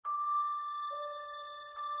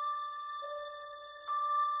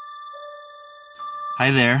Hi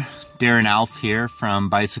there, Darren Alf here from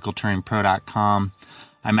BicycleTouringPro.com.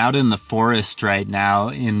 I'm out in the forest right now,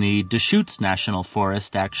 in the Deschutes National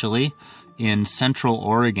Forest, actually, in central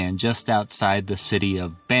Oregon, just outside the city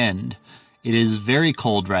of Bend. It is very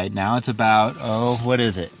cold right now. It's about, what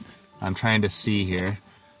is it? I'm trying to see here.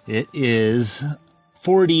 It is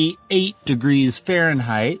 48 degrees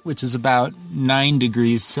Fahrenheit, which is about 9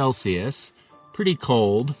 degrees Celsius. Pretty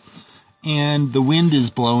cold. And the wind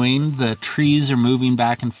is blowing. The trees are moving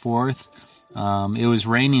back and forth. It was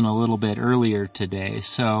raining a little bit earlier today.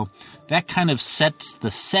 So that kind of sets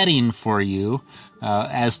the setting for you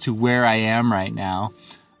as to where I am right now.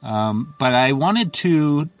 But I wanted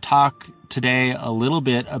to talk today a little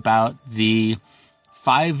bit about the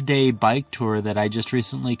 5-day bike tour that I just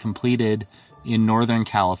recently completed in Northern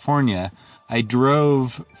California. I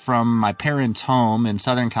drove from my parents' home in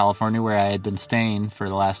Southern California, where I had been staying for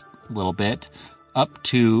the last little bit, up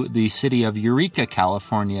to the city of Eureka,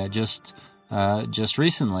 California, just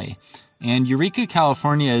recently. And Eureka,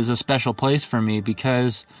 California is a special place for me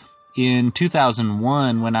because in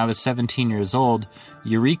 2001, when I was 17 years old,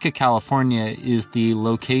 Eureka, California is the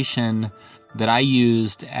location that I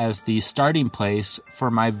used as the starting place for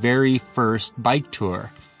my very first bike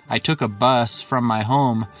tour. I took a bus from my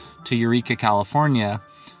home to Eureka, California.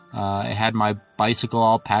 I had my bicycle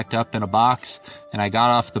all packed up in a box, and I got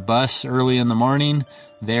off the bus early in the morning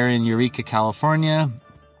there in Eureka, California,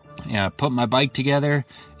 and put my bike together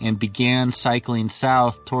and began cycling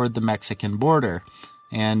south toward the Mexican border.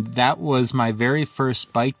 And that was my very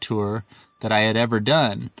first bike tour that I had ever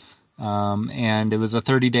done. And it was a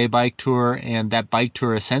 30-day bike tour, and that bike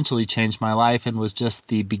tour essentially changed my life and was just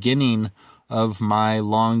the beginning of my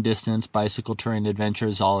long-distance bicycle touring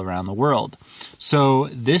adventures all around the world. So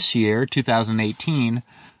this year, 2018,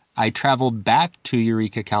 I traveled back to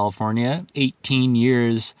Eureka, California, 18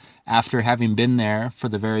 years after having been there for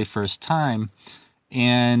the very first time,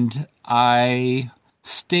 and I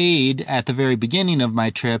stayed at the very beginning of my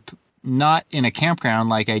trip, not in a campground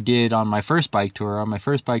like I did on my first bike tour. On my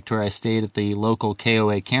first bike tour, I stayed at the local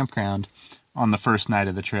KOA campground on the first night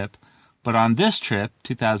of the trip. But on this trip,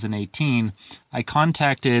 2018, I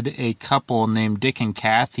contacted a couple named Dick and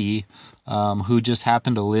Kathy, who just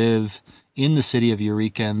happened to live in the city of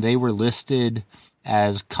Eureka, and they were listed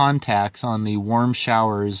as contacts on the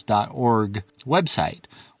warmshowers.org website.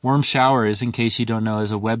 Warm Showers, in case you don't know,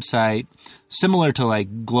 is a website similar to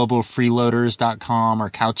like globalfreeloaders.com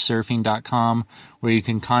or couchsurfing.com, where you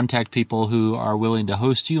can contact people who are willing to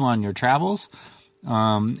host you on your travels.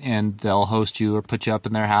 And they'll host you or put you up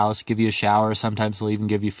in their house, give you a shower. Sometimes they'll even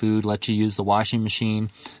give you food, let you use the washing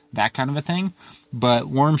machine, that kind of a thing. But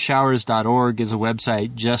warmshowers.org is a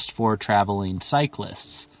website just for traveling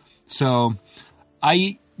cyclists. So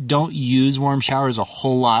I don't use Warm Showers a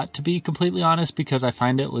whole lot, to be completely honest, because I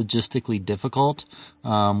find it logistically difficult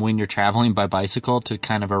when you're traveling by bicycle to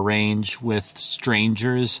kind of arrange with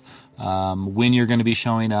strangers when you're going to be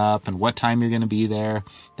showing up and what time you're going to be there.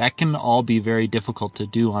 That can all be very difficult to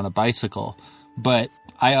do on a bicycle. But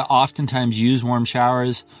I oftentimes use Warm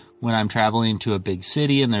Showers when I'm traveling to a big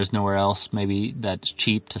city and there's nowhere else maybe that's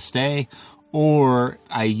cheap to stay, or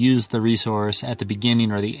I use the resource at the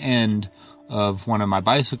beginning or the end of one of my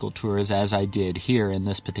bicycle tours, as I did here in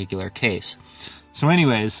this particular case. So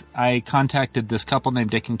anyways, I contacted this couple named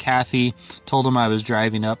Dick and Kathy, told them I was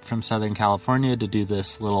driving up from Southern California to do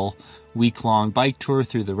this little week-long bike tour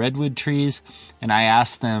through the redwood trees, and I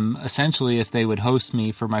asked them essentially if they would host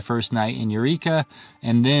me for my first night in Eureka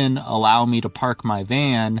and then allow me to park my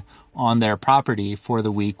van on their property for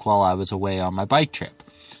the week while I was away on my bike trip.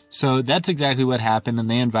 So that's exactly what happened, and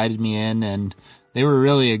they invited me in, and they were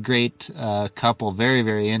really a great couple, very,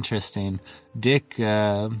 very interesting. Dick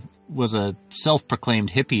was a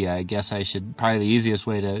self-proclaimed hippie, I guess I should, probably the easiest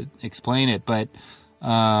way to explain it, but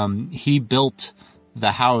he built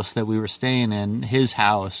the house that we were staying in, his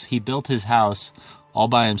house. He built his house all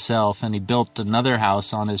by himself, and he built another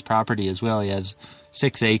house on his property as well. He has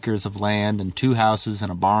 6 acres of land and 2 houses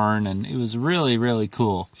and a barn, and it was really, really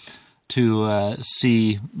cool to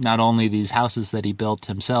see not only these houses that he built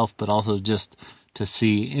himself, but also just to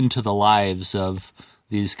see into the lives of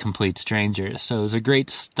these complete strangers. So it was a great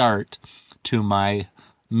start to my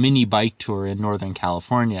mini bike tour in Northern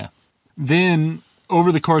California. Then,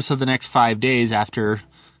 over the course of the next 5 days after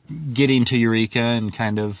getting to Eureka and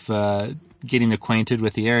kind of getting acquainted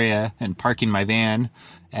with the area and parking my van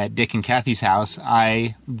at Dick and Kathy's house,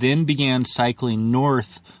 I then began cycling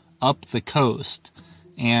north up the coast.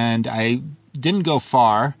 And I didn't go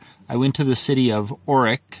far. I went to the city of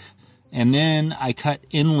Orick, and then I cut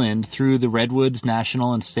inland through the Redwoods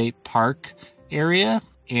National and State Park area,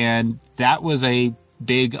 and that was a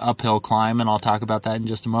big uphill climb, and I'll talk about that in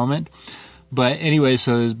just a moment. But anyway,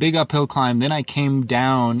 so there's a big uphill climb. Then I came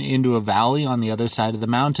down into a valley on the other side of the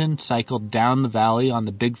mountain, cycled down the valley on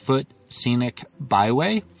the Bigfoot Scenic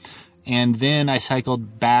Byway, and then I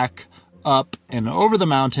cycled back up and over the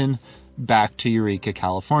mountain back to Eureka,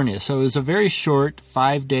 California. So it was a very short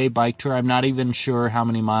 5-day bike tour. I'm not even sure how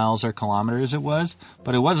many miles or kilometers it was,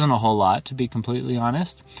 but it wasn't a whole lot, to be completely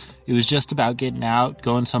honest. It was just about getting out,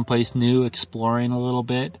 going someplace new, exploring a little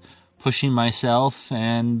bit, pushing myself,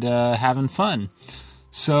 and having fun.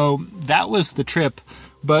 So that was the trip.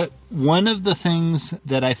 But one of the things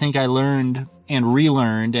that I think I learned and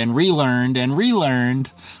relearned and relearned and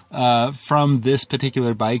relearned from this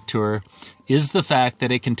particular bike tour is the fact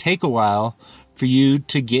that it can take a while for you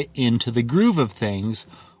to get into the groove of things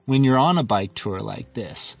when you're on a bike tour like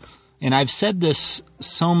this. And I've said this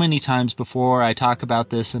so many times before. I talk about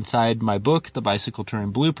this inside my book, The Bicycle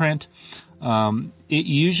Touring Blueprint. It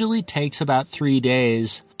usually takes about 3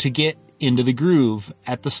 days to get into the groove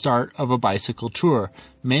at the start of a bicycle tour.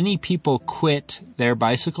 Many people quit their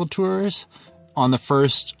bicycle tours on the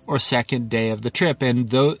first or second day of the trip, and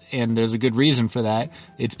there's a good reason for that.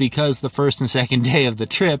 It's because the first and second day of the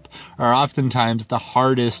trip are oftentimes the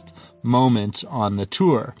hardest moments on the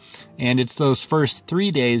tour, and it's those first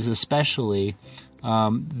 3 days especially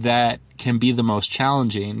that can be the most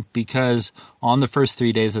challenging, because on the first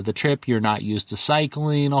 3 days of the trip, you're not used to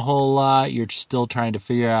cycling a whole lot. You're still trying to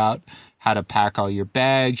figure out how to pack all your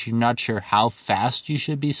bags. You're not sure how fast you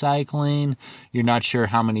should be cycling. You're not sure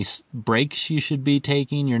how many breaks you should be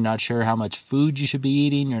taking. You're not sure how much food you should be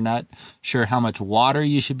eating. You're not sure how much water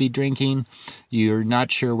you should be drinking. You're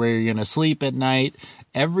not sure where you're going to sleep at night.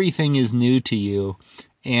 Everything is new to you,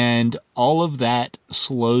 and all of that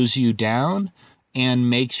slows you down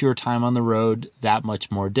and makes your time on the road that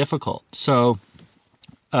much more difficult. So,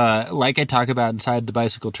 like I talk about inside the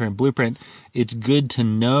Bicycle Touring Blueprint, it's good to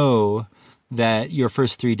know that your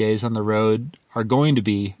first 3 days on the road are going to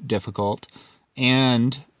be difficult,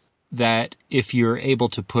 and that if you're able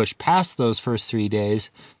to push past those first 3 days,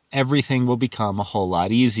 everything will become a whole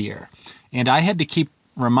lot easier. And I had to keep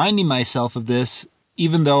reminding myself of this,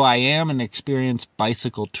 even though I am an experienced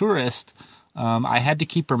bicycle tourist. I had to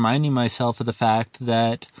keep reminding myself of the fact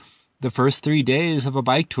that the first 3 days of a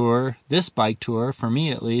bike tour, this bike tour, for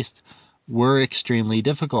me at least, were extremely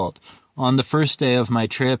difficult. On the first day of my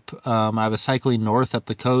trip, I was cycling north up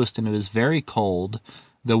the coast, and it was very cold.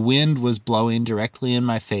 The wind was blowing directly in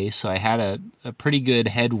my face, so I had a pretty good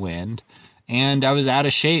headwind, and I was out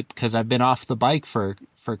of shape because I've been off the bike for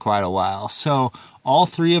quite a while. So all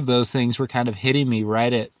three of those things were kind of hitting me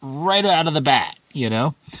right out of the bat, you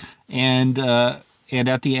know? And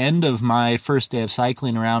at the end of my first day of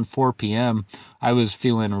cycling around 4 p.m., I was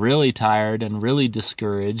feeling really tired and really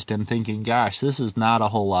discouraged and thinking, gosh, this is not a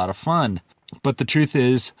whole lot of fun. But the truth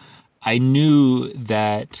is, I knew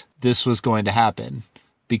that this was going to happen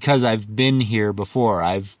because I've been here before.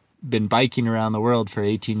 I've been biking around the world for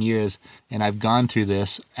 18 years, and I've gone through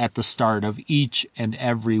this at the start of each and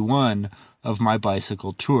every one of my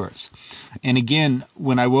bicycle tours. And again,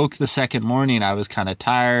 when I woke the second morning, I was kind of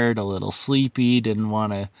tired, a little sleepy, didn't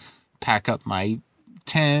want to pack up my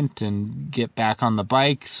tent and get back on the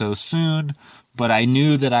bike so soon, but I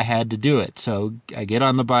knew that I had to do it. So I get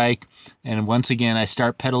on the bike, and once again, I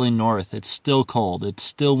start pedaling north. It's still cold. It's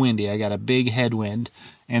still windy. I got a big headwind.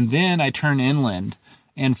 And then I turn inland,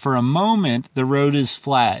 and for a moment, the road is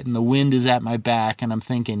flat and the wind is at my back, and I'm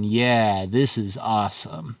thinking, yeah, this is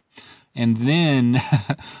awesome. And then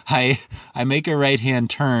I make a right-hand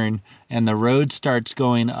turn, and the road starts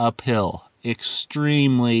going uphill,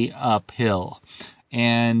 extremely uphill.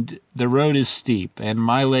 And the road is steep, and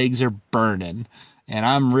my legs are burning, and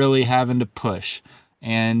I'm really having to push.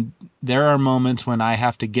 And there are moments when I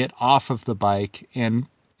have to get off of the bike and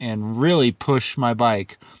really push my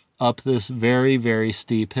bike up this very, very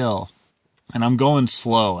steep hill. And I'm going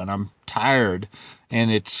slow, and I'm tired,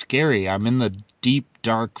 and it's scary. I'm in the deep,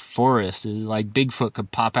 dark forest. It's like Bigfoot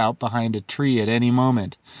could pop out behind a tree at any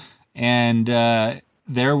moment. And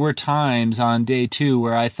there were times on day 2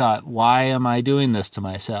 where I thought, why am I doing this to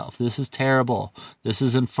myself? This is terrible. This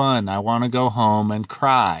isn't fun. I want to go home and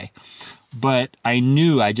cry. But I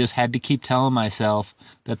knew I just had to keep telling myself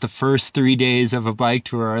that the first 3 days of a bike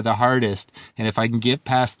tour are the hardest. And if I can get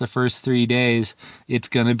past the first 3 days, it's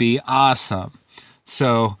going to be awesome.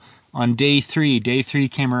 So on day 3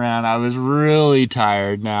 came around. I was really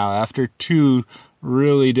tired now after 2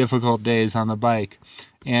 really difficult days on the bike.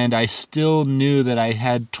 And I still knew that I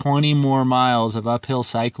had 20 more miles of uphill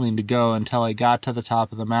cycling to go until I got to the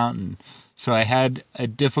top of the mountain. So I had a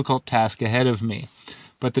difficult task ahead of me.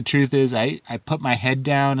 But the truth is I put my head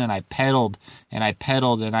down and I pedaled and I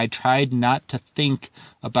pedaled and I tried not to think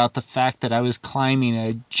about the fact that I was climbing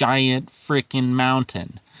a giant frickin'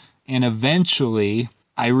 mountain. And eventually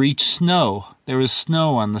I reached snow. There was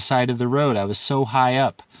snow on the side of the road. I was so high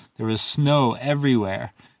up. There was snow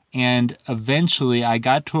everywhere. And eventually I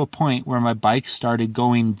got to a point where my bike started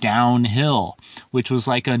going downhill, which was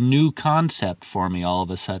like a new concept for me all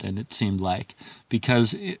of a sudden, it seemed like.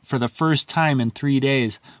 Because for the first time in 3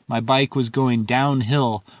 days, my bike was going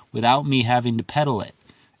downhill without me having to pedal it.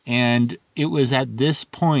 And it was at this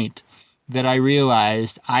point that I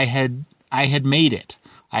realized I had made it.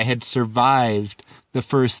 I had survived the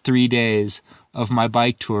first 3 days of my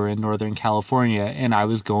bike tour in Northern California, and I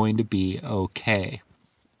was going to be okay.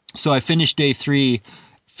 So I finished day 3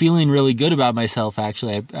 feeling really good about myself,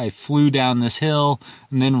 actually. I flew down this hill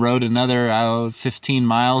and then rode another 15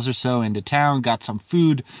 miles or so into town, got some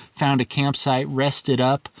food, found a campsite, rested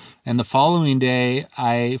up, and the following day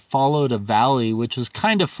I followed a valley which was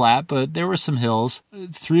kind of flat, but there were some hills,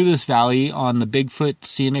 through this valley on the Bigfoot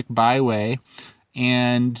Scenic Byway,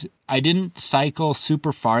 and I didn't cycle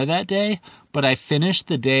super far that day, but I finished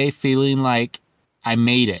the day feeling like I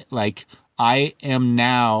made it, like I am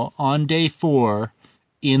now on day 4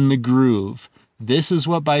 in the groove. This is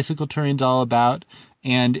what bicycle touring's all about.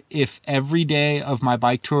 And if every day of my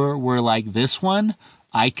bike tour were like this one,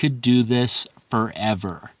 I could do this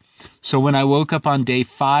forever. So when I woke up on day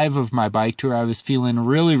 5 of my bike tour, I was feeling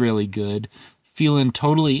really, really good, feeling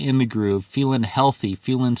totally in the groove, feeling healthy,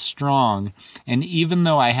 feeling strong. And even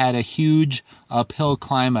though I had a huge uphill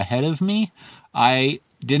climb ahead of me, I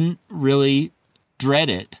didn't really dread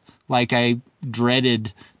it like I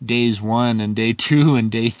dreaded days 1 and day 2 and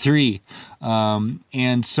day 3.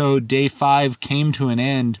 And so day 5 came to an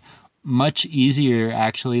end much easier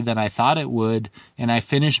actually than I thought it would, and I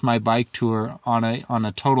finished my bike tour on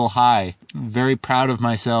a total high. Very proud of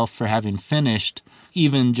myself for having finished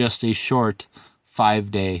even just a short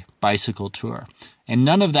 5-day bicycle tour. And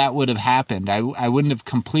none of that would have happened. I wouldn't have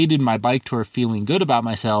completed my bike tour feeling good about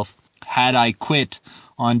myself had I quit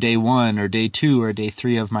on day 1 or day 2 or day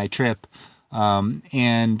 3 of my trip.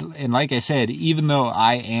 And like I said, even though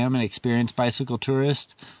I am an experienced bicycle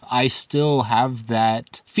tourist, I still have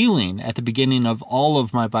that feeling at the beginning of all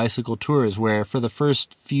of my bicycle tours where for the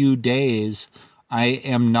first few days, I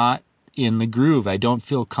am not in the groove. I don't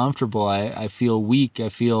feel comfortable. I feel weak. I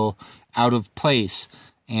feel out of place.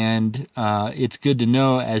 And it's good to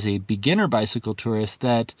know as a beginner bicycle tourist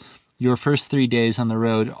that your first 3 days on the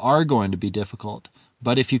road are going to be difficult.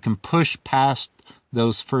 But if you can push past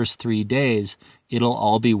those first 3 days, it'll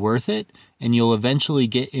all be worth it, and you'll eventually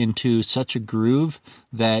get into such a groove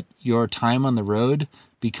that your time on the road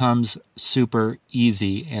becomes super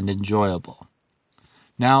easy and enjoyable.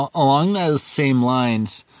 Now, along those same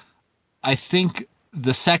lines, I think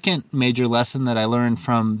the second major lesson that I learned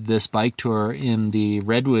from this bike tour in the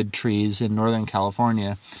redwood trees in Northern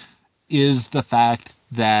California is the fact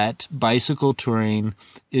that bicycle touring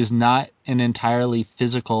is not an entirely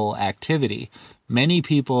physical activity. Many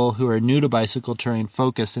people who are new to bicycle touring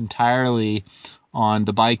focus entirely on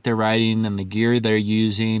the bike they're riding and the gear they're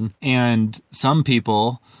using, and some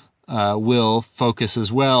people will focus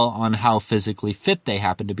as well on how physically fit they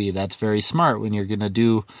happen to be. That's very smart. When you're going to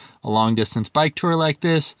do a long-distance bike tour like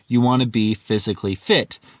this, you want to be physically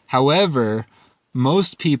fit. However,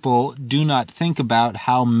 most people do not think about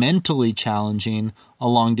how mentally challenging a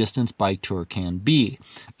long-distance bike tour can be.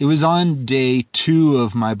 It was on day 2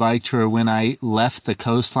 of my bike tour when I left the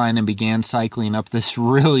coastline and began cycling up this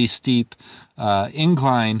really steep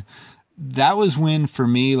incline. That was when, for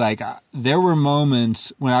me, there were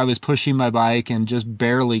moments when I was pushing my bike and just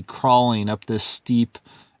barely crawling up this steep,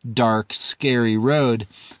 dark, scary road.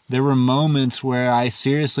 There were moments where I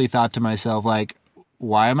seriously thought to myself,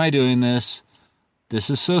 why am I doing this? This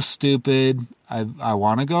is so stupid. I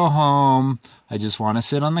want to go home. I just want to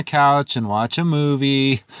sit on the couch and watch a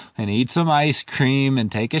movie and eat some ice cream and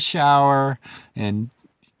take a shower and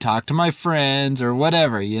talk to my friends or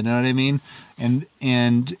whatever, you know what I mean?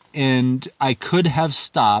 And I could have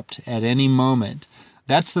stopped at any moment.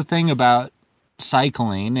 That's the thing about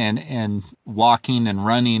cycling and walking and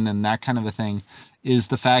running and that kind of a thing, is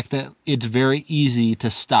the fact that it's very easy to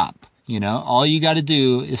stop. You know, all you got to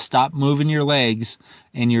do is stop moving your legs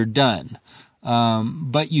and you're done.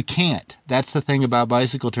 But you can't. That's the thing about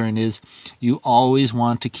bicycle touring, is you always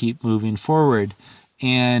want to keep moving forward.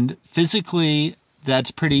 And physically,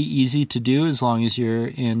 that's pretty easy to do as long as you're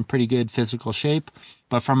in pretty good physical shape.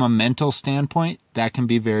 But from a mental standpoint, that can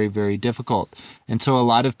be very, very difficult. And so a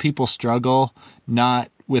lot of people struggle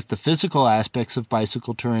not with the physical aspects of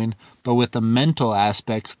bicycle touring, but with the mental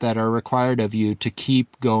aspects that are required of you to keep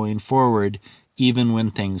going forward even when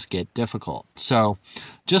things get difficult. So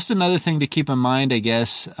just another thing to keep in mind, I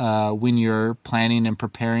guess, when you're planning and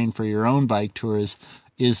preparing for your own bike tours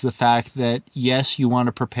is the fact that, yes, you want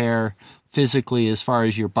to prepare physically as far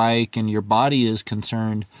as your bike and your body is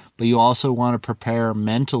concerned, but you also want to prepare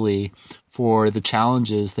mentally for the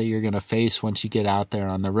challenges that you're going to face once you get out there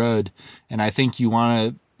on the road. And I think you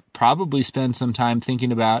want to probably spend some time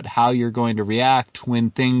thinking about how you're going to react when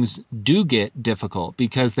things do get difficult,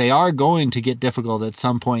 because they are going to get difficult at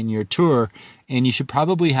some point in your tour, and you should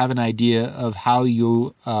probably have an idea of how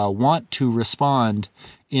you want to respond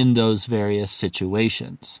in those various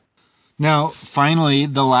situations. Now, finally,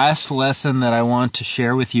 the last lesson that I want to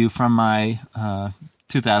share with you from my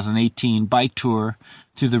 2018 bike tour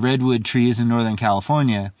through the redwood trees in Northern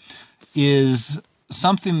California is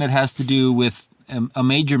something that has to do with a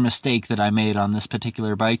major mistake that I made on this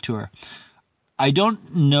particular bike tour. I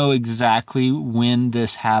don't know exactly when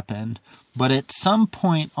this happened, but at some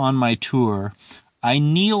point on my tour, I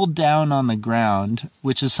kneeled down on the ground,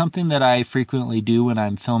 which is something that I frequently do when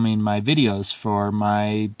I'm filming my videos for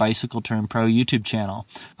my Bicycle Touring Pro YouTube channel.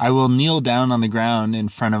 I will kneel down on the ground in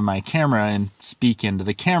front of my camera and speak into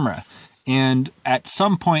the camera. And at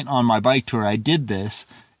some point on my bike tour, I did this,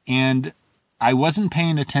 and I wasn't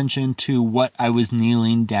paying attention to what I was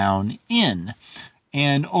kneeling down in.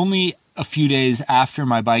 And only a few days after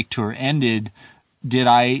my bike tour ended did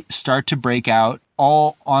I start to break out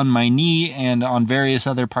all on my knee and on various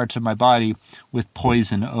other parts of my body with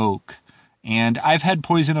poison oak. And I've had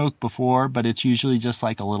poison oak before, but it's usually just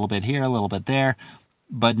like a little bit here, a little bit there.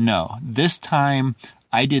 But no, this time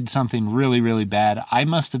I did something really, really bad. I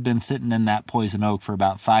must have been sitting in that poison oak for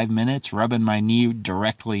about 5 minutes, rubbing my knee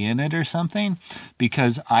directly in it or something,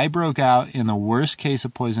 because I broke out in the worst case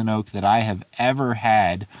of poison oak that I have ever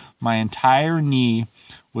had. My entire knee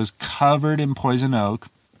was covered in poison oak.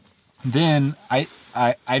 Then I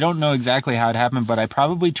don't know exactly how it happened, but I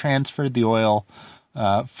probably transferred the oil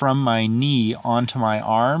from my knee onto my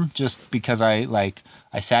arm, just because I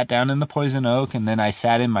sat down in the poison oak, and then I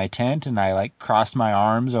sat in my tent and I crossed my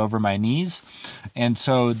arms over my knees. And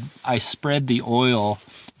so I spread the oil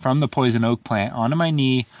from the poison oak plant onto my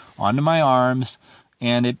knee, onto my arms,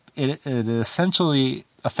 and it essentially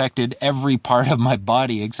affected every part of my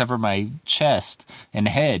body except for my chest and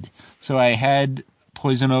head. So I had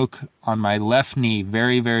poison oak on my left knee,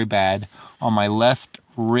 very, very bad, on my left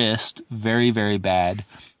wrist, very, very bad,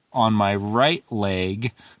 on my right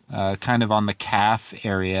leg, kind of on the calf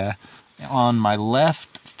area, on my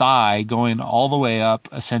left thigh going all the way up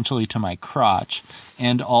essentially to my crotch,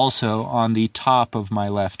 and also on the top of my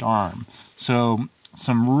left arm. So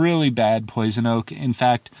some really bad poison oak. In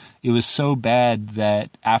fact, it was so bad that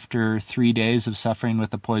after 3 days of suffering with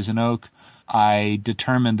the poison oak, I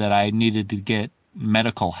determined that I needed to get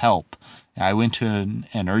medical help. I went to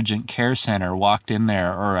an urgent care center, walked in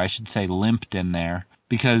there, or I should say limped in there,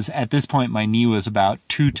 because at this point my knee was about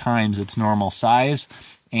 2 times its normal size,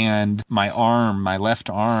 and my left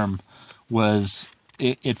arm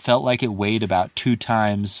it felt like it weighed about 2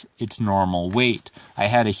 times its normal weight. I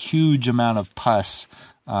had a huge amount of pus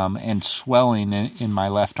and swelling in my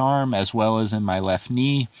left arm as well as in my left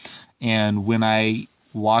knee. And when I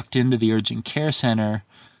walked into the urgent care center,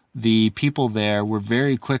 the people there were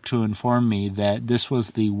very quick to inform me that this was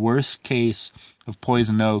the worst case of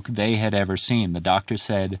poison oak they had ever seen. The doctor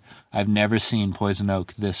said, "I've never seen poison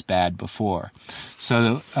oak this bad before."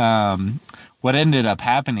 So what ended up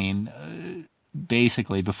happening,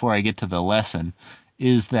 basically, before I get to the lesson,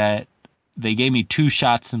 is that they gave me 2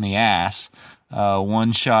 shots in the ass.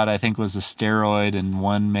 One shot, I think, was a steroid, and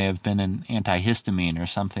one may have been an antihistamine or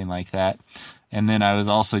something like that. And then I was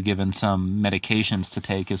also given some medications to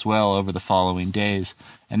take as well over the following days.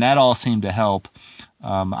 And that all seemed to help.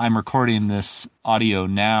 I'm recording this audio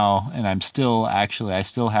now, and I still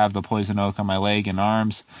have the poison oak on my leg and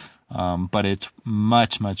arms, but it's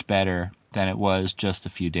much, much better than it was just a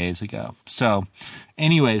few days ago. So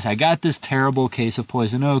anyways, I got this terrible case of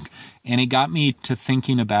poison oak, and it got me to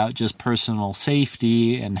thinking about just personal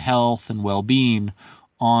safety and health and well-being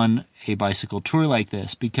on a bicycle tour like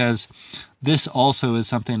this, because this also is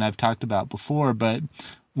something I've talked about before, but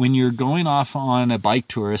when you're going off on a bike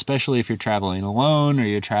tour, especially if you're traveling alone or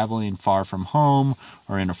you're traveling far from home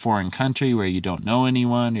or in a foreign country where you don't know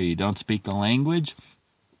anyone or you don't speak the language,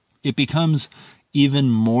 it becomes even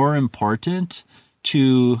more important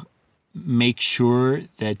to make sure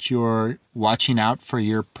that you're watching out for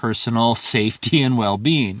your personal safety and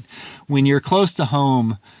well-being. When you're close to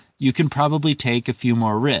home, you can probably take a few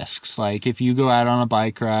more risks. Like if you go out on a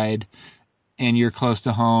bike ride and you're close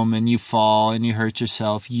to home and you fall and you hurt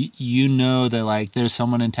yourself, you know that like there's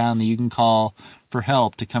someone in town that you can call for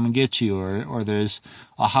help to come and get you, or there's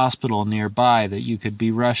a hospital nearby that you could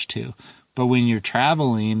be rushed to. But when you're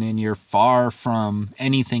traveling and you're far from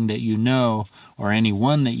anything that you know or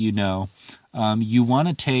anyone that you know, you want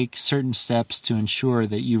to take certain steps to ensure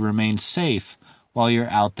that you remain safe while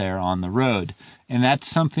you're out there on the road. And that's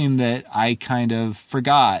something that I kind of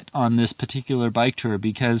forgot on this particular bike tour,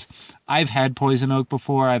 because I've had poison oak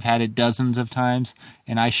before. I've had it dozens of times,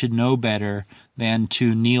 and I should know better than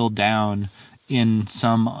to kneel down in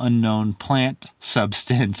some unknown plant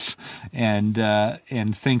substance and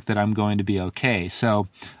think that I'm going to be okay. So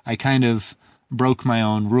I kind of broke my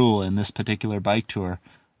own rule in this particular bike tour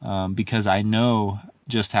because I know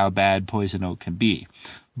just how bad poison oak can be.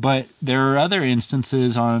 But there are other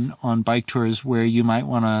instances on bike tours where you might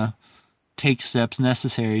want to take steps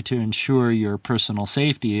necessary to ensure your personal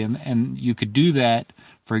safety. And you could do that,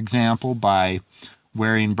 for example, by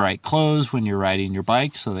wearing bright clothes when you're riding your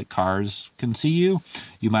bike so that cars can see you.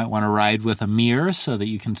 You might want to ride with a mirror so that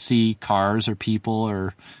you can see cars or people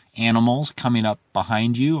or animals coming up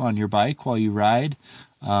behind you on your bike while you ride.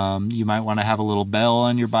 You might want to have a little bell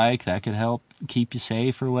on your bike that could help keep you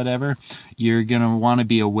safe or whatever. You're going to want to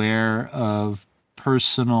be aware of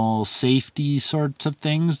personal safety sorts of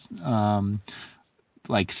things,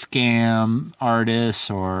 like scam artists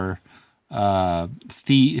or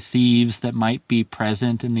thieves that might be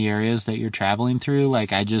present in the areas that you're traveling through.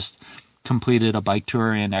 Like I just completed a bike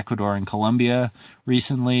tour in Ecuador and Colombia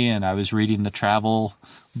recently, and I was reading the travel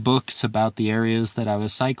books about the areas that I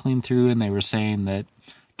was cycling through, and they were saying that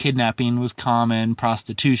kidnapping was common,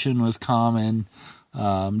 prostitution was common,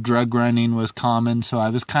 drug running was common. So I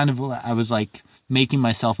was like making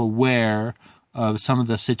myself aware of some of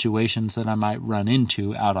the situations that I might run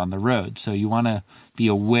into out on the road. So you want to be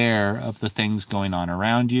aware of the things going on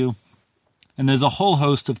around you. And there's a whole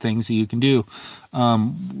host of things that you can do.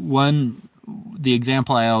 The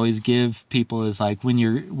example I always give people is like when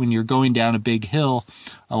you're going down a big hill,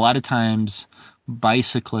 a lot of times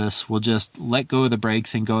bicyclists will just let go of the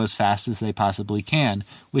brakes and go as fast as they possibly can,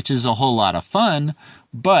 which is a whole lot of fun.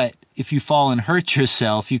 But if you fall and hurt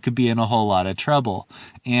yourself, you could be in a whole lot of trouble.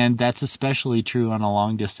 And that's especially true on a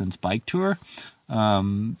long distance bike tour.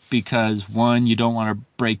 Because one, you don't want to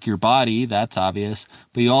break your body, that's obvious,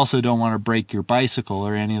 but you also don't want to break your bicycle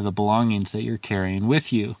or any of the belongings that you're carrying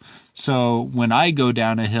with you. So when I go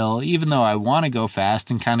down a hill, even though I want to go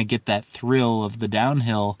fast and kind of get that thrill of the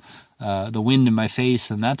downhill, the wind in my face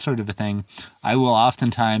and that sort of a thing, I will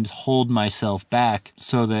oftentimes hold myself back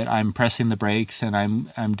so that I'm pressing the brakes and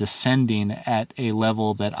I'm descending at a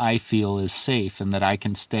level that I feel is safe and that I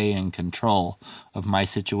can stay in control of my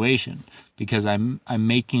situation, because I'm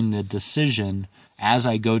making the decision as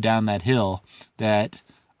I go down that hill that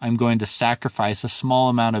I'm going to sacrifice a small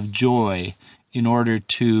amount of joy in order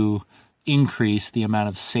to increase the amount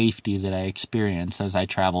of safety that I experience as I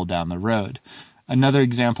travel down the road. Another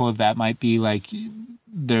example of that might be like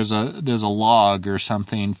there's a log or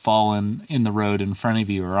something fallen in the road in front of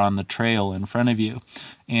you or on the trail in front of you,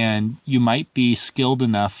 and you might be skilled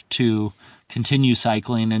enough to continue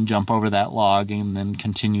cycling and jump over that log and then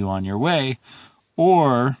continue on your way.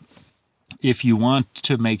 Or if you want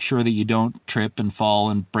to make sure that you don't trip and fall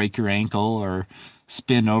and break your ankle or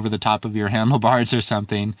spin over the top of your handlebars or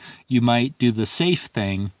something, you might do the safe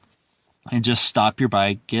thing and just stop your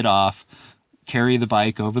bike, get off, carry the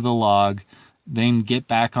bike over the log, then get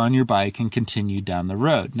back on your bike and continue down the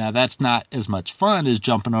road. Now, that's not as much fun as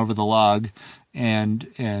jumping over the log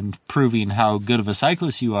and proving how good of a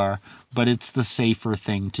cyclist you are, but it's the safer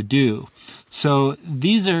thing to do. So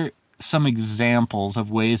these are some examples of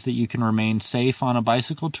ways that you can remain safe on a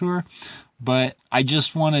bicycle tour. But I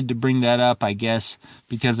just wanted to bring that up, I guess,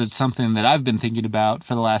 because it's something that I've been thinking about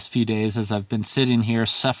for the last few days as I've been sitting here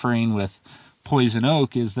suffering with poison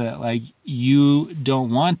oak, is that like you don't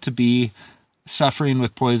want to be suffering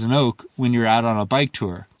with poison oak when you're out on a bike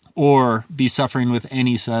tour or be suffering with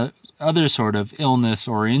any other sort of illness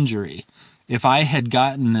or injury. If I had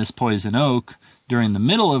gotten this poison oak during the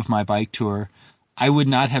middle of my bike tour, I would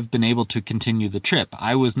not have been able to continue the trip.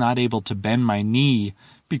 I was not able to bend my knee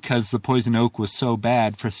because the poison oak was so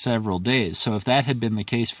bad for several days. So if that had been the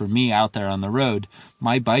case for me out there on the road,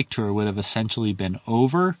 my bike tour would have essentially been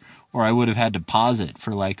over, or I would have had to pause it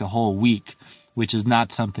for like a whole week, which is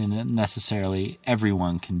not something that necessarily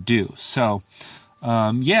everyone can do. So,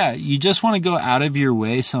 you just want to go out of your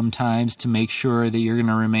way sometimes to make sure that you're going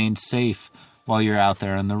to remain safe while you're out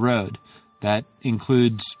there on the road. That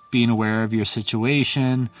includes being aware of your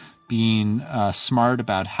situation, being smart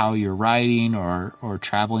about how you're riding or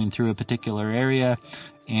traveling through a particular area.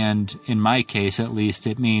 And in my case, at least,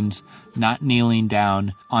 it means not kneeling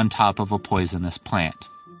down on top of a poisonous plant.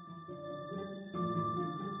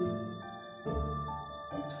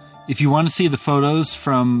 If you want to see the photos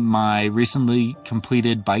from my recently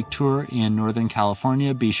completed bike tour in Northern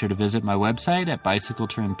California, be sure to visit my website at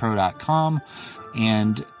bicycletouringpro.com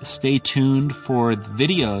and stay tuned for the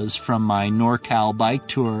videos from my NorCal bike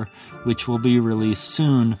tour, which will be released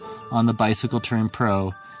soon on the Bicycle Touring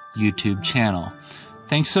Pro YouTube channel.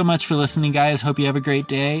 Thanks so much for listening, guys. Hope you have a great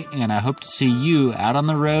day, and I hope to see you out on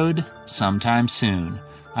the road sometime soon.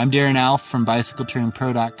 I'm Darren Alf from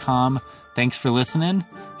bicycletouringpro.com. Thanks for listening,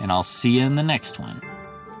 and I'll see you in the next one.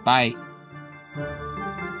 Bye.